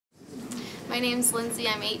My name's Lindsay,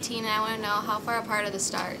 I'm 18, and I want to know how far apart are the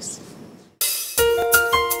stars?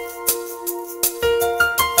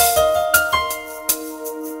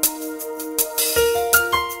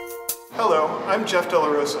 Hello, I'm Jeff De La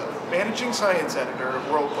Rosa, Managing Science Editor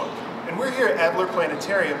at Worldbook, and we're here at Adler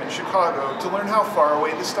Planetarium in Chicago to learn how far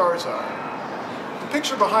away the stars are. The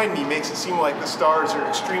picture behind me makes it seem like the stars are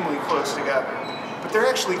extremely close together, but they're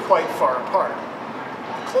actually quite far apart.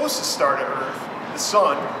 The closest star to Earth, the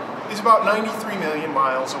Sun, is about 93 million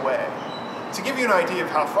miles away. To give you an idea of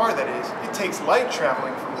how far that is, it takes light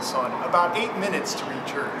traveling from the Sun about 8 minutes to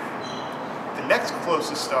reach Earth. The next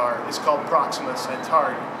closest star is called Proxima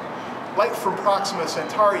Centauri. Light from Proxima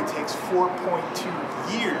Centauri takes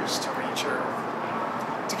 4.2 years to reach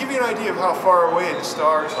Earth. To give you an idea of how far away the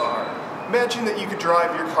stars are, imagine that you could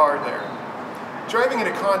drive your car there. Driving at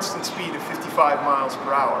a constant speed of 55 miles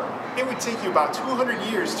per hour, it would take you about 200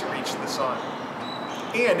 years to reach the Sun.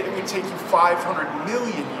 And it would take you 500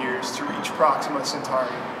 million years to reach Proxima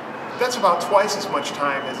Centauri. That's about twice as much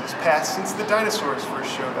time as has passed since the dinosaurs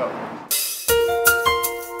first showed up.